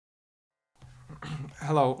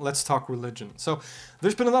Hello, let's talk religion. So,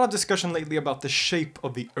 there's been a lot of discussion lately about the shape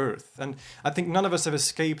of the Earth, and I think none of us have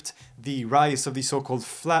escaped the rise of the so-called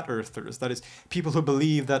flat earthers. That is, people who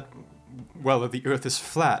believe that, well, that the Earth is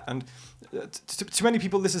flat. And to many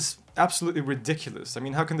people, this is absolutely ridiculous. I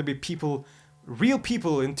mean, how can there be people, real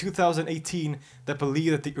people in 2018 that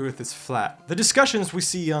believe that the Earth is flat? The discussions we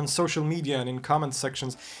see on social media and in comment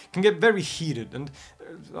sections can get very heated, and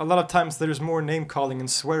a lot of times there's more name-calling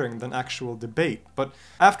and swearing than actual debate. But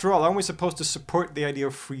after all, aren't we supposed to support the idea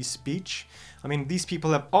of free speech? I mean, these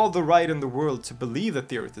people have all the right in the world to believe that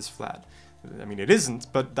the Earth is flat. I mean, it isn't,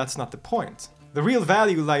 but that's not the point. The real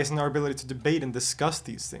value lies in our ability to debate and discuss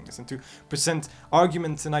these things, and to present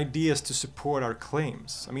arguments and ideas to support our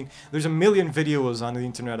claims. I mean, there's a million videos on the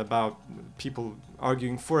internet about people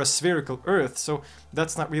arguing for a spherical Earth, so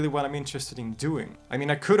that's not really what I'm interested in doing. I mean,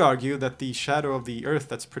 I could argue that the shadow of the Earth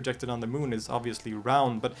that's projected on the moon is obviously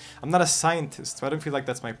round, but I'm not a scientist, so I don't feel like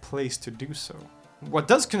that's my place to do so. What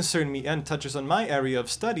does concern me and touches on my area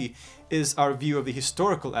of study is our view of the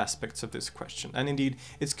historical aspects of this question, and indeed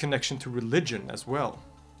its connection to religion as well.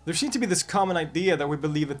 There seems to be this common idea that we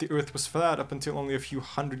believe that the Earth was flat up until only a few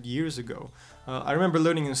hundred years ago. I remember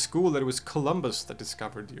learning in school that it was Columbus that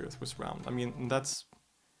discovered the Earth was round. I mean, that's...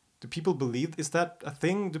 Do people believe... Is that a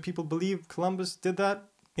thing? Do people believe Columbus did that?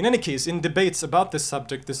 In any case, in debates about this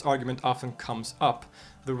subject, this argument often comes up.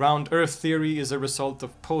 The round Earth theory is a result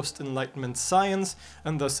of post-Enlightenment science,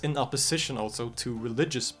 and thus in opposition also to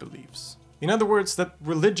religious beliefs. In other words, that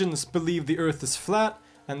religions believe the Earth is flat,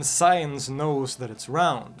 and science knows that it's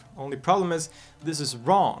round. Only problem is, this is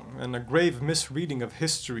wrong, and a grave misreading of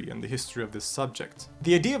history and the history of this subject.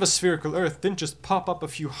 The idea of a spherical Earth didn't just pop up a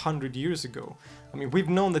few hundred years ago. I mean, we've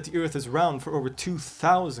known that the Earth is round for over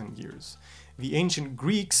 2,000 years. The ancient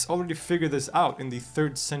Greeks already figured this out in the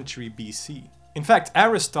 3rd century BC. In fact,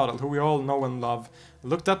 Aristotle, who we all know and love,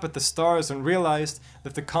 looked up at the stars and realized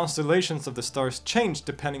that the constellations of the stars changed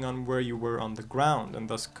depending on where you were on the ground, and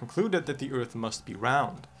thus concluded that the Earth must be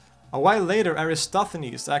round. A while later,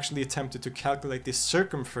 Aristophanes actually attempted to calculate the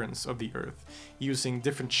circumference of the Earth, using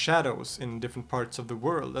different shadows in different parts of the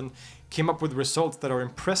world, and came up with results that are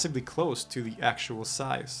impressively close to the actual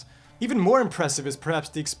size. Even more impressive is perhaps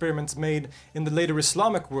the experiments made in the later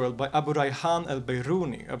Islamic world by Abu Rayhan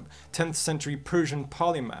Al-Biruni, a 10th century Persian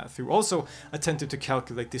polymath who also attempted to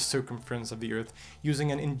calculate the circumference of the Earth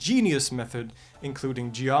using an ingenious method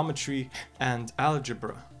including geometry and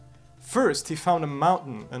algebra. First, he found a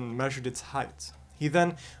mountain and measured its height. He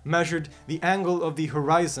then measured the angle of the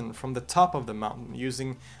horizon from the top of the mountain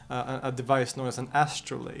using a device known as an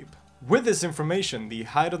astrolabe. With this information, the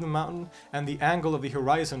height of the mountain and the angle of the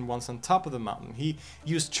horizon once on top of the mountain, he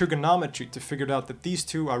used trigonometry to figure out that these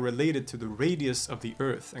two are related to the radius of the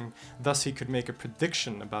Earth, and thus he could make a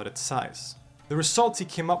prediction about its size. The results he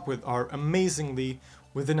came up with are amazingly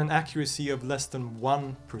within an accuracy of less than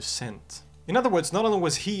 1%. In other words, not only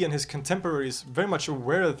was he and his contemporaries very much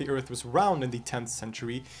aware that the Earth was round in the 10th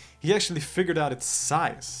century, he actually figured out its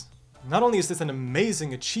size. Not only is this an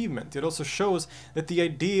amazing achievement, it also shows that the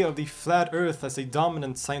idea of the flat Earth as a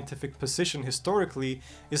dominant scientific position historically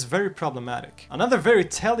is very problematic. Another very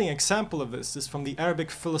telling example of this is from the Arabic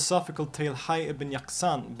philosophical tale Hayy ibn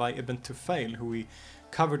Yaqzan by Ibn Tufayl, who we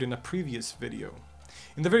covered in a previous video.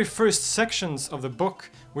 In the very first sections of the book,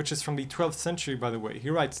 which is from the 12th century by the way, he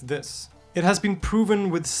writes this: "It has been proven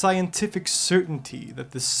with scientific certainty that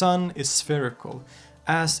the sun is spherical,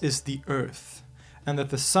 as is the Earth, and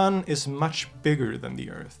that the sun is much bigger than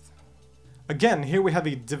the Earth." Again, here we have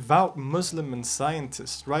a devout Muslim and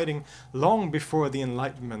scientist writing long before the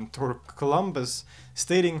Enlightenment or Columbus,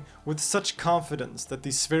 stating with such confidence that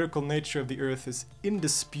the spherical nature of the Earth is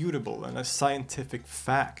indisputable and a scientific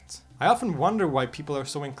fact. I often wonder why people are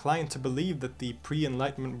so inclined to believe that the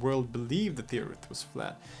pre-Enlightenment world believed that the Earth was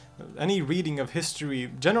flat. Any reading of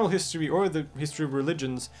history, general history or the history of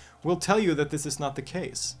religions, will tell you that this is not the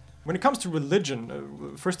case. When it comes to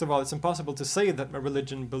religion, first of all, it's impossible to say that a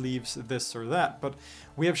religion believes this or that, but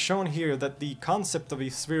we have shown here that the concept of a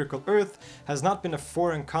spherical Earth has not been a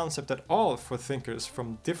foreign concept at all for thinkers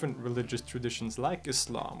from different religious traditions like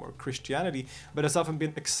Islam or Christianity, but has often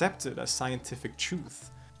been accepted as scientific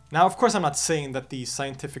truth. Now, of course, I'm not saying that the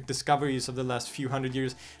scientific discoveries of the last few hundred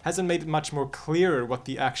years hasn't made it much more clearer what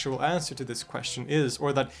the actual answer to this question is,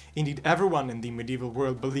 or that indeed everyone in the medieval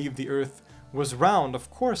world believed the Earth was round.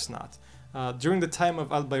 Of course not. During the time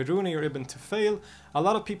of Al-Biruni or Ibn Tufayl, a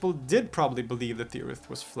lot of people did probably believe that the Earth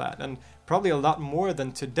was flat, and probably a lot more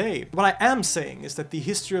than today. What I am saying is that the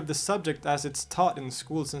history of the subject as it's taught in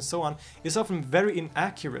schools and so on is often very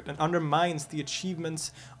inaccurate and undermines the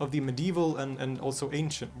achievements of the medieval and also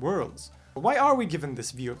ancient worlds. Why are we given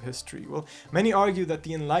this view of history? Well, many argue that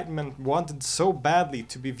the Enlightenment wanted so badly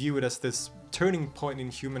to be viewed as this turning point in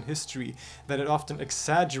human history that it often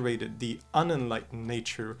exaggerated the unenlightened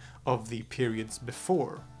nature of the periods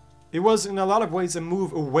before. It was in a lot of ways a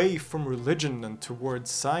move away from religion and towards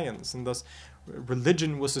science, and thus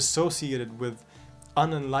religion was associated with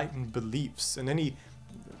unenlightened beliefs, and any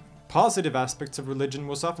positive aspects of religion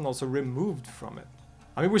was often also removed from it.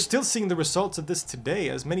 I mean, we're still seeing the results of this today,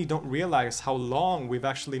 as many don't realize how long we've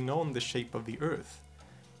actually known the shape of the Earth.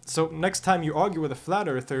 So next time you argue with a flat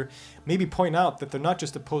earther, maybe point out that they're not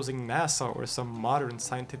just opposing NASA or some modern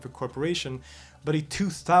scientific corporation, but a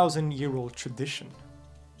 2,000-year-old tradition.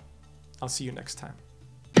 I'll see you next time.